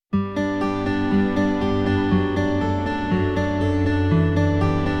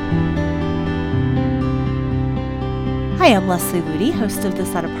Hi, I'm Leslie Ludy, host of the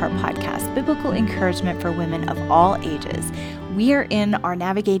Set Apart podcast, biblical encouragement for women of all ages. We are in our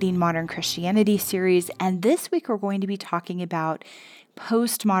Navigating Modern Christianity series, and this week we're going to be talking about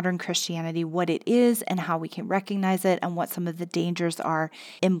postmodern Christianity, what it is and how we can recognize it, and what some of the dangers are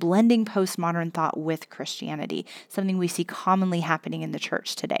in blending postmodern thought with Christianity, something we see commonly happening in the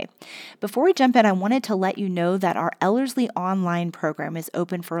church today. Before we jump in, I wanted to let you know that our Ellerslie online program is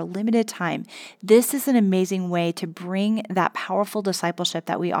open for a limited time. This is an amazing way to bring that powerful discipleship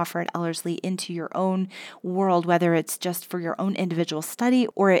that we offer at Ellerslie into your own world, whether it's just for your own individual study,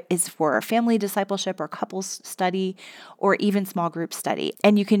 or it is for family discipleship or couples study, or even small group study.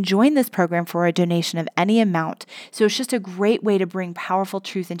 And you can join this program for a donation of any amount. So it's just a great way to bring powerful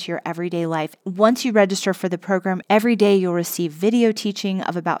truth into your everyday life. Once you register for the program, every day you'll receive video teaching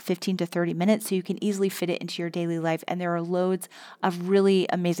of about 15 to 30 minutes, so you can easily fit it into your daily life. And there are loads of really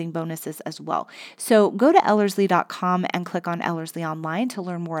amazing bonuses as well. So go to Ellerslie.com and click on Ellerslie Online to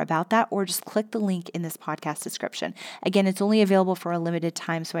learn more about that, or just click the link in this podcast description. Again, it's only available for a limited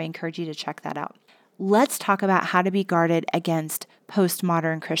time, so I encourage you to check that out. Let's talk about how to be guarded against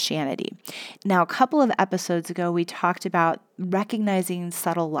postmodern Christianity. Now, a couple of episodes ago, we talked about recognizing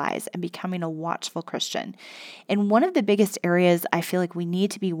subtle lies and becoming a watchful Christian. And one of the biggest areas I feel like we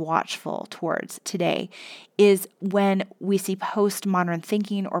need to be watchful towards today is when we see postmodern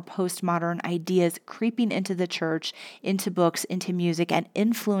thinking or postmodern ideas creeping into the church, into books, into music, and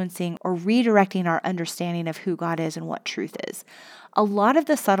influencing or redirecting our understanding of who God is and what truth is. A lot of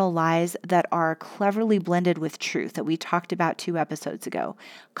the subtle lies that are cleverly blended with truth that we talked about 2 episodes ago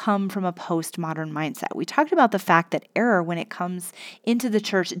come from a postmodern mindset. We talked about the fact that error, when it comes into the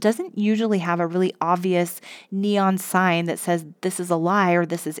church, doesn't usually have a really obvious neon sign that says this is a lie or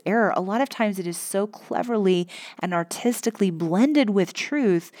this is error. A lot of times it is so cleverly and artistically blended with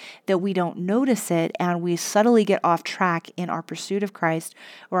truth that we don't notice it, and we subtly get off track in our pursuit of Christ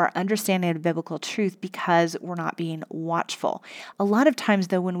or our understanding of biblical truth because we're not being watchful. A lot of times,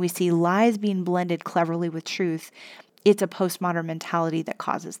 though, when we see lies being blended cleverly with truth, it's a postmodern mentality that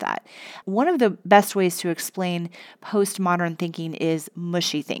causes that. One of the best ways to explain postmodern thinking is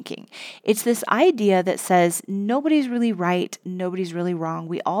mushy thinking. It's this idea that says nobody's really right, nobody's really wrong.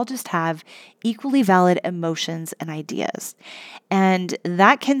 We all just have equally valid emotions and ideas. And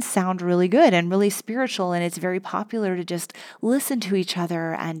that can sound really good and really spiritual, and it's very popular to just listen to each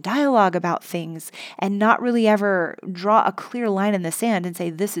other and dialogue about things and not really ever draw a clear line in the sand and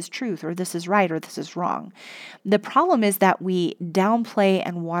say this is truth or this is right or this is wrong. The problem is that we downplay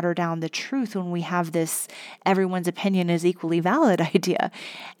and water down the truth when we have this everyone's opinion is equally valid idea.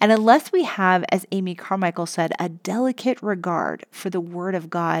 And unless we have, as Amy Carmichael said, a delicate regard for the Word of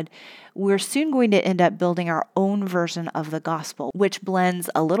God, we're soon going to end up building our own version of the gospel, which blends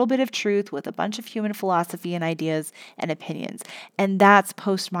a little bit of truth with a bunch of human philosophy and ideas and opinions. And that's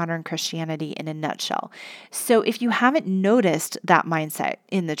postmodern Christianity in a nutshell. So if you haven't noticed that mindset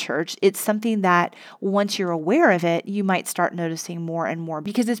in the church, it's something that once you're aware of it, you might start noticing more and more,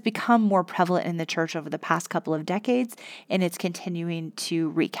 because it's become more prevalent in the church over the past couple of decades, and it's continuing to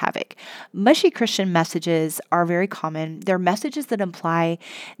wreak havoc. Mushy Christian messages are very common. They're messages that imply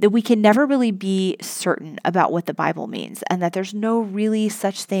that we can never really be certain about what the Bible means, and that there's no really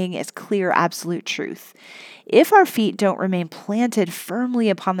such thing as clear absolute truth. If our feet don't remain planted firmly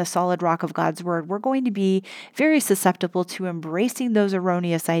upon the solid rock of God's word, we're going to be very susceptible to embracing those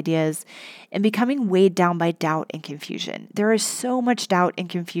erroneous ideas and becoming weighed down by doubt and confusion. There is so much doubt and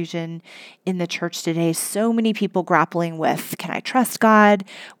confusion in the church today. So many people grappling with, can I trust God?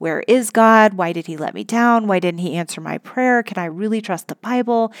 Where is God? Why did he let me down? Why didn't he answer my prayer? Can I really trust the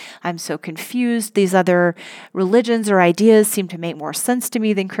Bible? I'm so confused. These other religions or ideas seem to make more sense to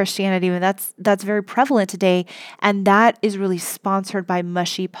me than Christianity. And that's very prevalent today. And that is really sponsored by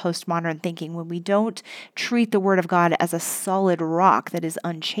mushy postmodern thinking, when we don't treat the Word of God as a solid rock that is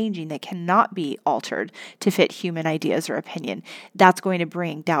unchanging, that cannot be altered to fit human ideas or opinion. That's going to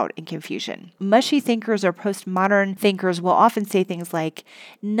bring doubt and confusion. Mushy thinkers or postmodern thinkers will often say things like,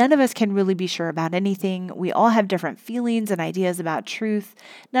 none of us can really be sure about anything. We all have different feelings and ideas about truth.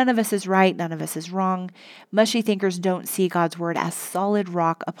 None of us is right. None of us is wrong. Mushy thinkers don't see God's Word as solid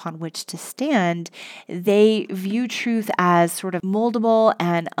rock upon which to stand. They view truth as sort of moldable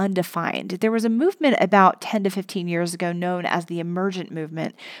and undefined. There was a movement about 10 to 15 years ago known as the Emergent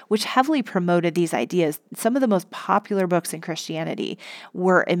Movement, which heavily promoted these ideas. Some of the most popular books in Christianity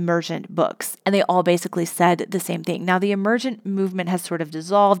were emergent books. And they all basically said the same thing. Now, the emergent movement has sort of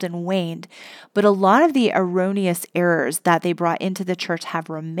dissolved and waned, but a lot of the erroneous errors that they brought into the church have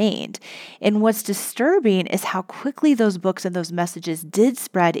remained. And what's disturbing is how quickly those books and those messages did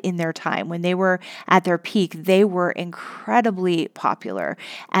spread in their time. When they were at their peak, they were incredibly popular,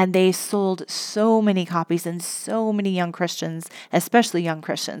 and they sold so many copies, and so many young Christians, especially young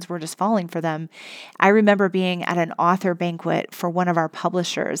Christians, were just falling for them. I remember being at an author banquet for one of our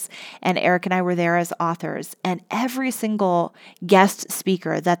publishers, and Eric and I were there as authors, and every single guest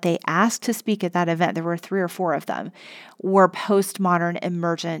speaker that they asked to speak at that event, there were 3 or 4 of them, were postmodern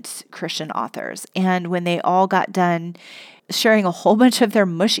emergent Christian authors. And when they all got done sharing a whole bunch of their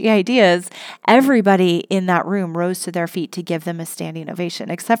mushy ideas, everybody in that room rose to their feet to give them a standing ovation.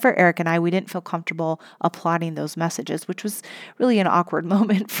 Except for Eric and I, we didn't feel comfortable applauding those messages, which was really an awkward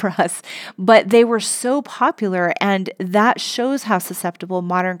moment for us. But they were so popular, and that shows how susceptible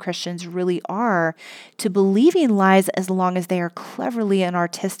modern Christians really are to believing lies as long as they are cleverly and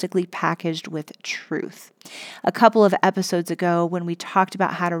artistically packaged with truth. A couple of episodes ago, when we talked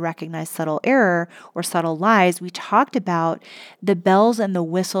about how to recognize subtle error or subtle lies, we talked about the bells and the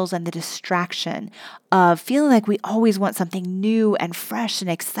whistles and the distraction of feeling like we always want something new and fresh and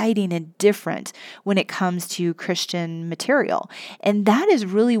exciting and different when it comes to Christian material. And that is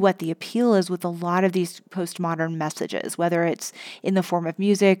really what the appeal is with a lot of these postmodern messages, whether it's in the form of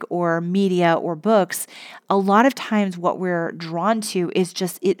music or media or books. A lot of times what we're drawn to is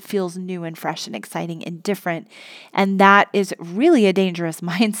just it feels new and fresh and exciting and different. And that is really a dangerous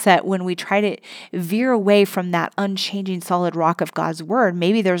mindset when we try to veer away from that unchanging solid rock of God's word.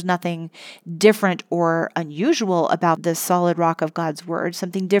 Maybe there's nothing different or unusual about the solid rock of God's word,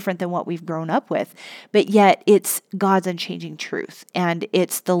 something different than what we've grown up with, but yet it's God's unchanging truth, and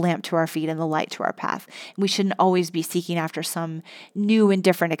it's the lamp to our feet and the light to our path. We shouldn't always be seeking after some new and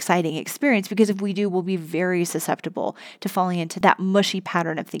different, exciting experience, because if we do, we'll be very susceptible to falling into that mushy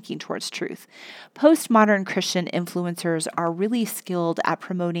pattern of thinking towards truth. Postmodern Christian influencers are really skilled at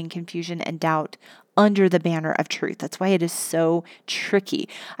promoting confusion and doubt under the banner of truth. That's why it is so tricky.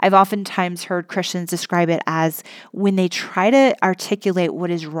 I've oftentimes heard Christians describe it as when they try to articulate what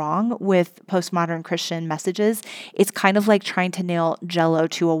is wrong with postmodern Christian messages, it's kind of like trying to nail Jell-O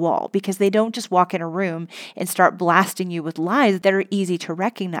to a wall, because they don't just walk in a room and start blasting you with lies that are easy to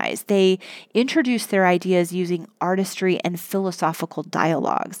recognize. They introduce their ideas using artistry and philosophical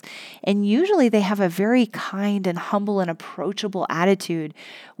dialogues. And usually they have a very kind and humble and approachable attitude,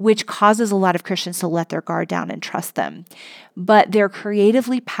 which causes a lot of Christians to let their guard down and trust them. But their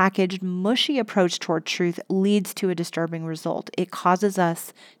creatively packaged, mushy approach toward truth leads to a disturbing result. It causes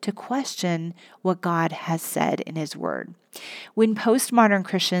us to question what God has said in His Word. When postmodern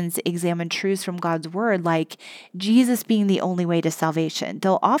Christians examine truths from God's Word, like Jesus being the only way to salvation,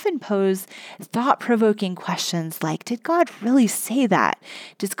 they'll often pose thought-provoking questions like, did God really say that?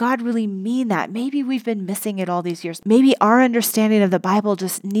 Does God really mean that? Maybe we've been missing it all these years. Maybe our understanding of the Bible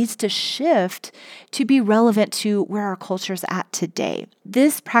just needs to shift to be relevant to where our culture's at today.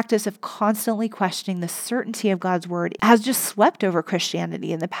 This practice of constantly questioning the certainty of God's Word has just swept over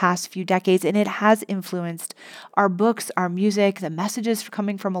Christianity in the past few decades, and it has influenced our books, our music, the messages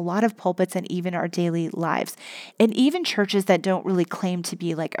coming from a lot of pulpits, and even our daily lives. And even churches that don't really claim to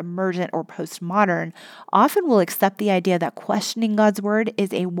be like emergent or postmodern often will accept the idea that questioning God's Word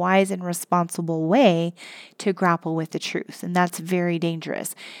is a wise and responsible way to grapple with the truth. And that's very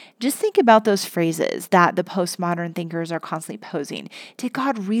dangerous. Just think about those phrases that the postmodern thinkers are constantly posing. Did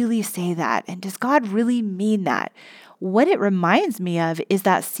God really say that? And does God really mean that? What it reminds me of is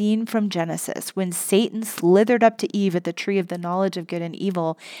that scene from Genesis when Satan slithered up to Eve at the tree of the knowledge of good and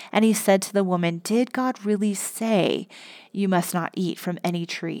evil, and he said to the woman, did God really say you must not eat from any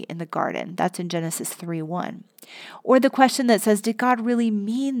tree in the garden? That's in Genesis 3:1. Or the question that says, did God really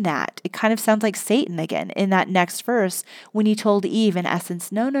mean that? It kind of sounds like Satan again in that next verse when he told Eve, in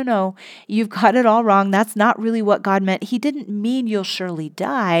essence, no, you've got it all wrong. That's not really what God meant. He didn't mean you'll surely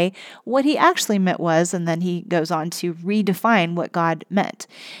die. What he actually meant was, and then he goes on to redefine what God meant.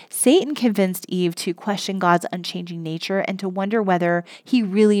 Satan convinced Eve to question God's unchanging nature and to wonder whether he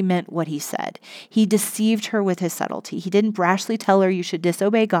really meant what he said. He deceived her with his subtlety. He didn't brashly tell her you should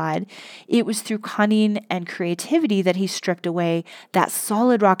disobey God. It was through cunning and creativity that he stripped away that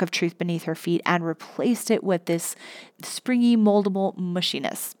solid rock of truth beneath her feet and replaced it with this springy, moldable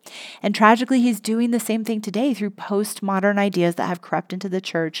mushiness. And tragically, he's doing the same thing today through postmodern ideas that have crept into the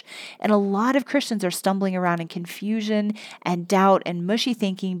church. And a lot of Christians are stumbling around in confusion and doubt and mushy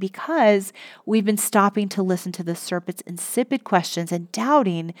thinking because we've been stopping to listen to the serpent's insipid questions and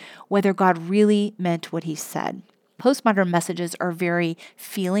doubting whether God really meant what he said. Postmodern messages are very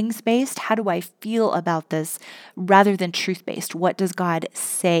feelings-based. How do I feel about this? Rather than truth-based. What does God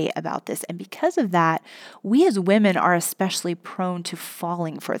say about this? And because of that, we as women are especially prone to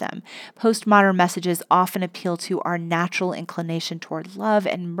falling for them. Postmodern messages often appeal to our natural inclination toward love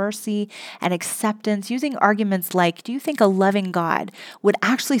and mercy and acceptance, using arguments like, do you think a loving God would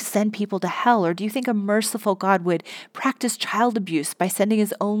actually send people to hell? Or do you think a merciful God would practice child abuse by sending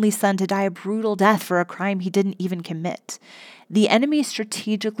his only son to die a brutal death for a crime he didn't even commit? The enemy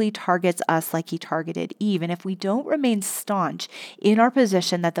strategically targets us like he targeted Eve. And if we don't remain staunch in our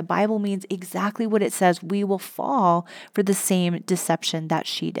position that the Bible means exactly what it says, we will fall for the same deception that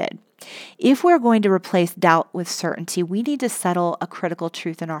she did. If we're going to replace doubt with certainty, we need to settle a critical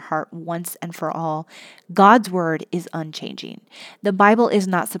truth in our heart once and for all. God's word is unchanging. The Bible is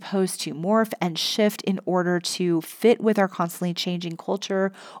not supposed to morph and shift in order to fit with our constantly changing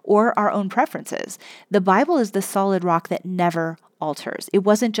culture or our own preferences. The Bible is the solid rock that never altars. It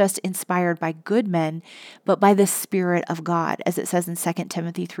wasn't just inspired by good men, but by the Spirit of God, as it says in 2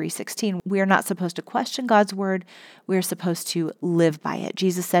 Timothy 3:16. We are not supposed to question God's word. We are supposed to live by it.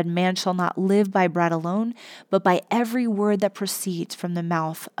 Jesus said, "Man shall not live by bread alone, but by every word that proceeds from the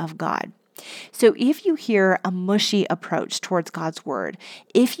mouth of God." So if you hear a mushy approach towards God's word,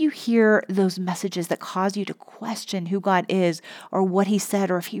 if you hear those messages that cause you to question who God is or what he said,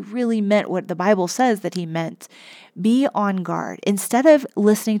 or if he really meant what the Bible says that he meant, be on guard. Instead of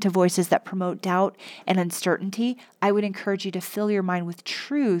listening to voices that promote doubt and uncertainty, I would encourage you to fill your mind with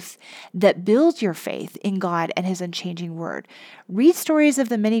truth that builds your faith in God and his unchanging word. Read stories of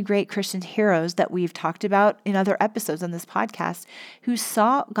the many great Christian heroes that we've talked about in other episodes on this podcast who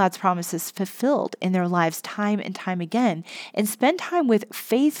saw God's promises fulfilled in their lives time and time again, and spend time with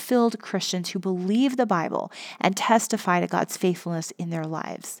faith-filled Christians who believe the Bible and testify to God's faithfulness in their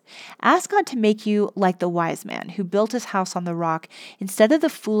lives. Ask God to make you like the wise man who built his house on the rock instead of the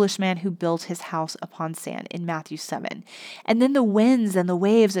foolish man who built his house upon sand in Matthew 7. And then the winds and the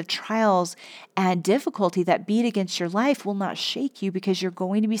waves of trials and difficulty that beat against your life will not shake you, because you're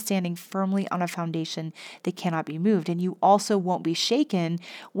going to be standing firmly on a foundation that cannot be moved. And you also won't be shaken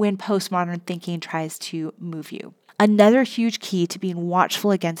when postmodern thinking tries to move you. Another huge key to being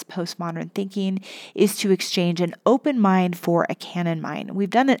watchful against postmodern thinking is to exchange an open mind for a canon mind. We've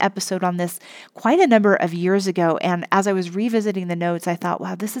done an episode on this quite a number of years ago, and as I was revisiting the notes, I thought,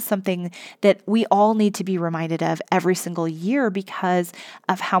 wow, this is something that we all need to be reminded of every single year because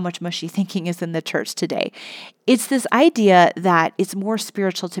of how much mushy thinking is in the church today. It's this idea that it's more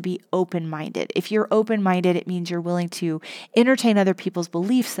spiritual to be open-minded. If you're open-minded, it means you're willing to entertain other people's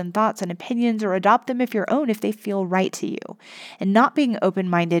beliefs and thoughts and opinions, or adopt them if your own, if they feel right to you. And not being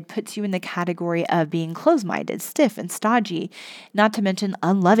open-minded puts you in the category of being closed-minded, stiff and stodgy, not to mention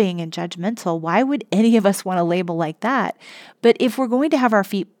unloving and judgmental. Why would any of us want a label like that? But if we're going to have our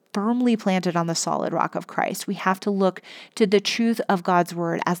feet firmly planted on the solid rock of Christ, we have to look to the truth of God's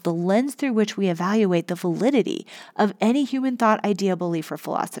word as the lens through which we evaluate the validity of any human thought, idea, belief, or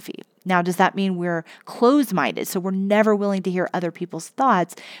philosophy. Now, does that mean we're closed-minded, so we're never willing to hear other people's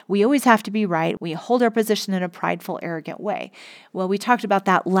thoughts? We always have to be right. We hold our position in a prideful, arrogant way. Well, we talked about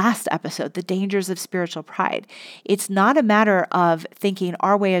that last episode, the dangers of spiritual pride. It's not a matter of thinking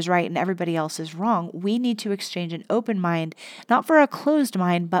our way is right and everybody else is wrong. We need to exchange an open mind, not for a closed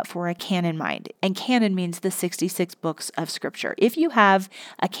mind, but for a canon mind. And canon means the 66 books of Scripture. If you have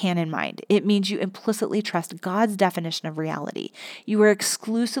a canon mind, it means you implicitly trust God's definition of reality. You are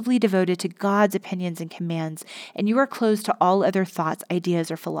exclusively devoted to God's opinions and commands, and you are closed to all other thoughts,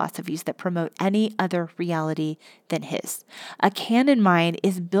 ideas, or philosophies that promote any other reality than His. A canon mind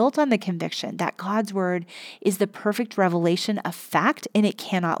is built on the conviction that God's word is the perfect revelation of fact, and it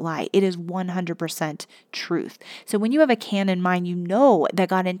cannot lie. It is 100% truth. So when you have a canon mind, you know that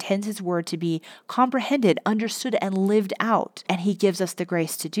God intends His word to be comprehended, understood, and lived out, and He gives us the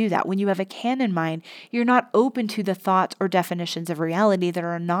grace to do that. When you have a canon mind, you're not open to the thoughts or definitions of reality that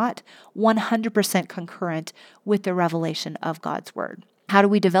are not 100% concurrent with the revelation of God's word. How do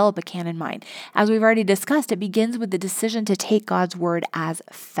we develop a canon mind? As we've already discussed, it begins with the decision to take God's word as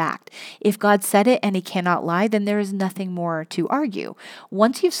fact. If God said it and He cannot lie, then there is nothing more to argue.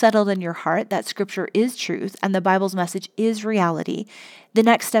 Once you've settled in your heart that Scripture is truth and the Bible's message is reality, The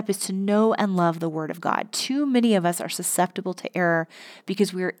next step is to know and love the Word of God. Too many of us are susceptible to error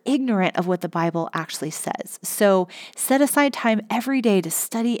because we are ignorant of what the Bible actually says. So set aside time every day to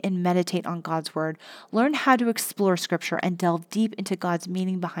study and meditate on God's Word. Learn how to explore Scripture and delve deep into God's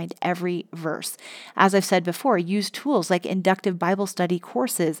meaning behind every verse. As I've said before, use tools like inductive Bible study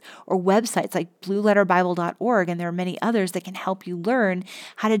courses or websites like blueletterbible.org, and there are many others that can help you learn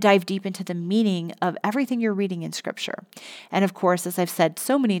how to dive deep into the meaning of everything you're reading in Scripture. And of course, as I've said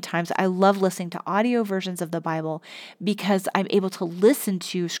so many times, I love listening to audio versions of the Bible because I'm able to listen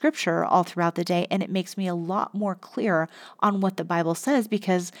to Scripture all throughout the day, and it makes me a lot more clear on what the Bible says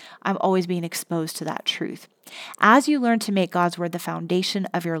because I'm always being exposed to that truth. As you learn to make God's Word the foundation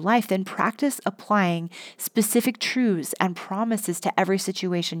of your life, then practice applying specific truths and promises to every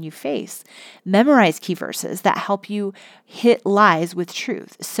situation you face. Memorize key verses that help you hit lies with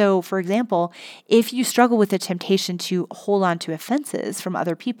truth. So, for example, if you struggle with the temptation to hold on to offenses from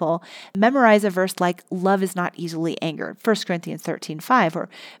other people, memorize a verse like, "Love is not easily angered," 1 Corinthians 13:5, or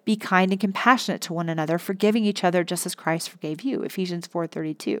 "Be kind and compassionate to one another, forgiving each other just as Christ forgave you," Ephesians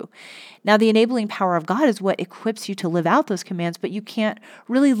 4:32. Now, the enabling power of God is what equips you to live out those commands, but you can't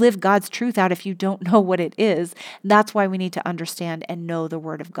really live God's truth out if you don't know what it is. That's why we need to understand and know the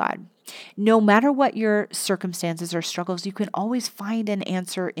Word of God. No matter what your circumstances or struggles, you can always find an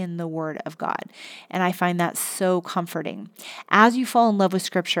answer in the Word of God. And I find that so comforting. As you fall in love with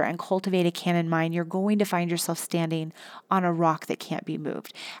Scripture and cultivate a canon mind, you're going to find yourself standing on a rock that can't be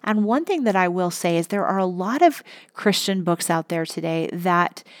moved. And one thing that I will say is there are a lot of Christian books out there today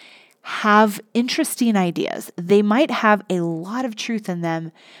that have interesting ideas. They might have a lot of truth in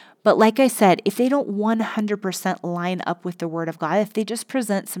them, but like I said, if they don't 100% line up with the Word of God, if they just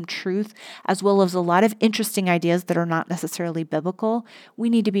present some truth as well as a lot of interesting ideas that are not necessarily biblical, we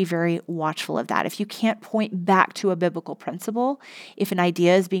need to be very watchful of that. If you can't point back to a biblical principle, if an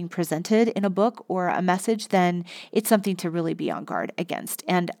idea is being presented in a book or a message, then it's something to really be on guard against.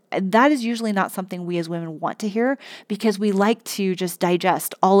 And that is usually not something we as women want to hear because we like to just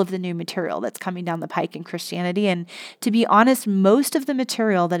digest all of the new material that's coming down the pike in Christianity. And to be honest, most of the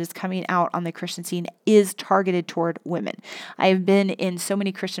material that is coming out on the Christian scene is targeted toward women. I've been in so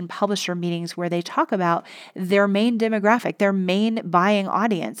many Christian publisher meetings where they talk about their main demographic, their main buying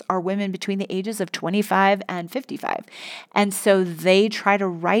audience are women between the ages of 25 and 55. And so they try to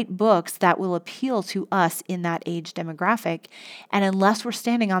write books that will appeal to us in that age demographic. And unless we're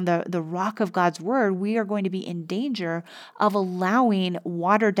standing on the rock of God's Word, we are going to be in danger of allowing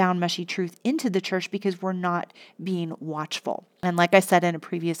watered down, mushy truth into the church because we're not being watchful. And like I said in a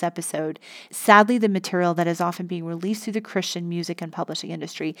previous episode, sadly, the material that is often being released through the Christian music and publishing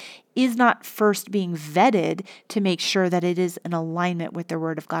industry is not first being vetted to make sure that it is in alignment with the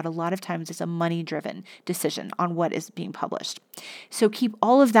Word of God. A lot of times it's a money-driven decision on what is being published. So keep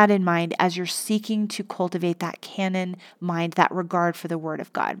all of that in mind as you're seeking to cultivate that canon mind, that regard for the Word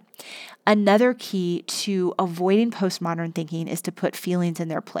of God. Another key to avoiding postmodern thinking is to put feelings in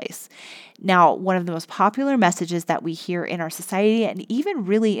their place. Now, one of the most popular messages that we hear in our society and even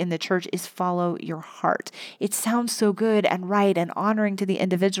really in the church is follow your heart. It sounds so good and right and honoring to the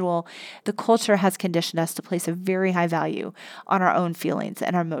individual. The culture has conditioned us to place a very high value on our own feelings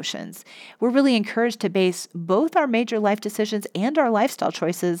and our emotions. We're really encouraged to base both our major life decisions and our lifestyle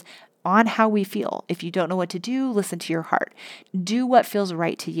choices on how we feel. If you don't know what to do, listen to your heart. Do what feels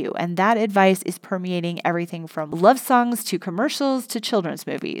right to you. And that advice is permeating everything from love songs to commercials to children's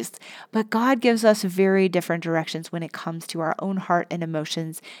movies. But God gives us very different directions when it comes to our own heart and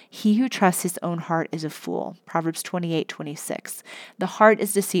emotions. He who trusts his own heart is a fool. Proverbs 28:26. The heart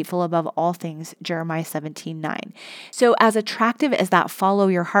is deceitful above all things. Jeremiah 17:9. So as attractive as that follow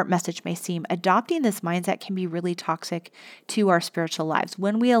your heart message may seem, adopting this mindset can be really toxic to our spiritual lives.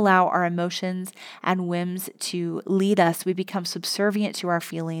 When we allow our emotions and whims to lead us, we become subservient to our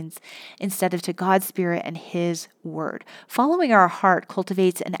feelings instead of to God's Spirit and His Word. Following our heart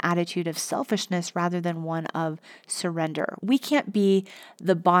cultivates an attitude of selfishness rather than one of surrender. We can't be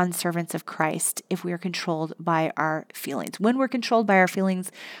the bondservants of Christ if we are controlled by our feelings. When we're controlled by our feelings,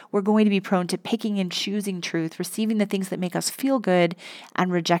 we're going to be prone to picking and choosing truth, receiving the things that make us feel good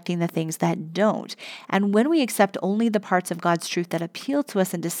and rejecting the things that don't. And when we accept only the parts of God's truth that appeal to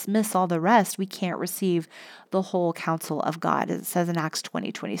us and dismiss miss all the rest, we can't receive the whole counsel of God, as it says in Acts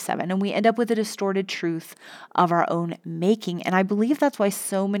 20:27. And we end up with a distorted truth of our own making. And I believe that's why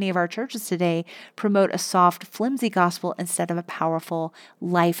so many of our churches today promote a soft, flimsy gospel instead of a powerful,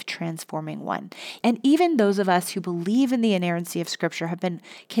 life-transforming one. And even those of us who believe in the inerrancy of Scripture have been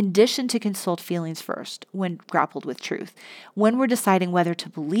conditioned to consult feelings first when grappled with truth. When we're deciding whether to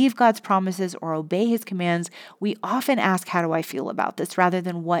believe God's promises or obey His commands, we often ask, how do I feel about this, rather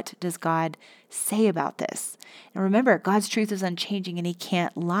than what does God say about this? And remember, God's truth is unchanging and He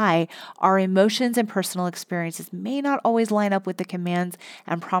can't lie. Our emotions and personal experiences may not always line up with the commands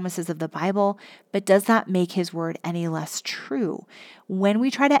and promises of the Bible, but does not make His word any less true. When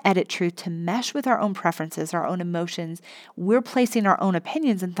we try to edit truth to mesh with our own preferences, our own emotions, we're placing our own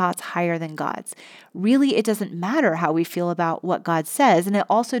opinions and thoughts higher than God's. Really, it doesn't matter how we feel about what God says, and it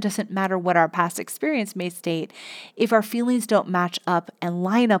also doesn't matter what our past experience may state. If our feelings don't match up and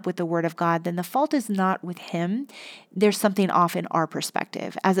line up with the Word of God, then the fault is not with Him. There's something off in our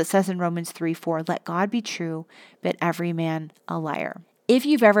perspective. As it says in Romans 3:4, let God be true, but every man a liar. If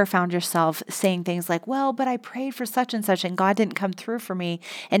you've ever found yourself saying things like, well, but I prayed for such and such and God didn't come through for me,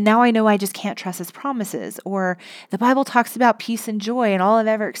 and now I know I just can't trust His promises, or the Bible talks about peace and joy and all I've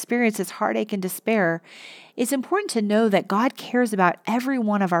ever experienced is heartache and despair, it's important to know that God cares about every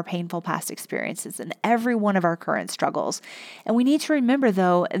one of our painful past experiences and every one of our current struggles. And we need to remember,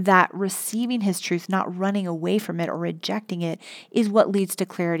 though, that receiving His truth, not running away from it or rejecting it, is what leads to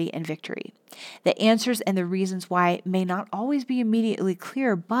clarity and victory. The answers and the reasons why may not always be immediately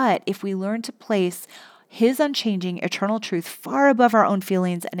clear, but if we learn to place His unchanging eternal truth far above our own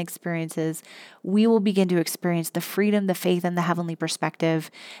feelings and experiences, we will begin to experience the freedom, the faith, and the heavenly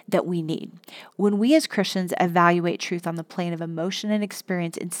perspective that we need. When we as Christians evaluate truth on the plane of emotion and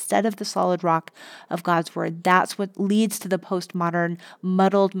experience instead of the solid rock of God's word, that's what leads to the postmodern,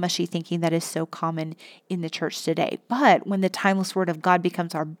 muddled, mushy thinking that is so common in the church today. But when the timeless word of God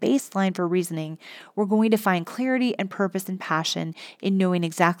becomes our baseline for reasoning, we're going to find clarity and purpose and passion in knowing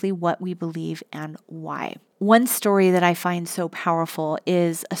exactly what we believe and why. One story that I find so powerful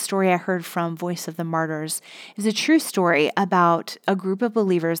is a story I heard from Voice of the Martyrs. It's a true story about a group of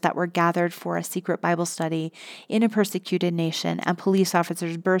believers that were gathered for a secret Bible study in a persecuted nation, and police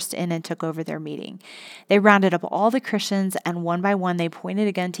officers burst in and took over their meeting. They rounded up all the Christians, and one by one they pointed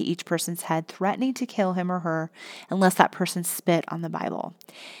a gun to each person's head, threatening to kill him or her unless that person spit on the Bible.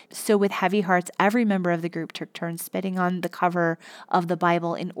 So with heavy hearts, every member of the group took turns spitting on the cover of the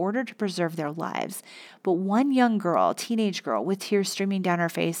Bible in order to preserve their lives. But one young girl, teenage girl, with tears streaming down her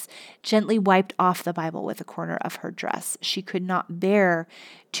face, gently wiped off the Bible with a corner of her dress. She could not bear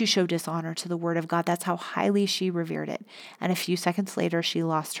to show dishonor to the Word of God. That's how highly she revered it. And a few seconds later, she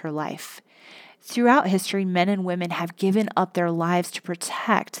lost her life. Throughout history, men and women have given up their lives to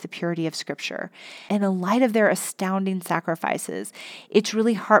protect the purity of Scripture. And in light of their astounding sacrifices, it's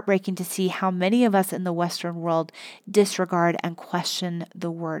really heartbreaking to see how many of us in the Western world disregard and question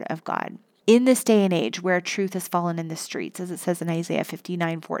the Word of God. In this day and age where truth has fallen in the streets, as it says in Isaiah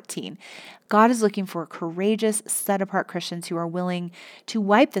 59:14, God is looking for courageous, set-apart Christians who are willing to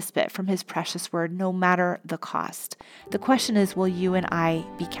wipe the spit from His precious word no matter the cost. The question is, will you and I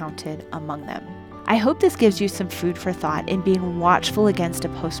be counted among them? I hope this gives you some food for thought in being watchful against a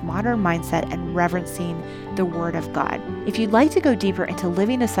postmodern mindset and reverencing the Word of God. If you'd like to go deeper into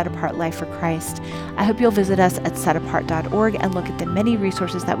living a set-apart life for Christ, I hope you'll visit us at setapart.org and look at the many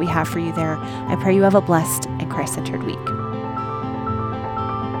resources that we have for you there. I pray you have a blessed and Christ-centered week.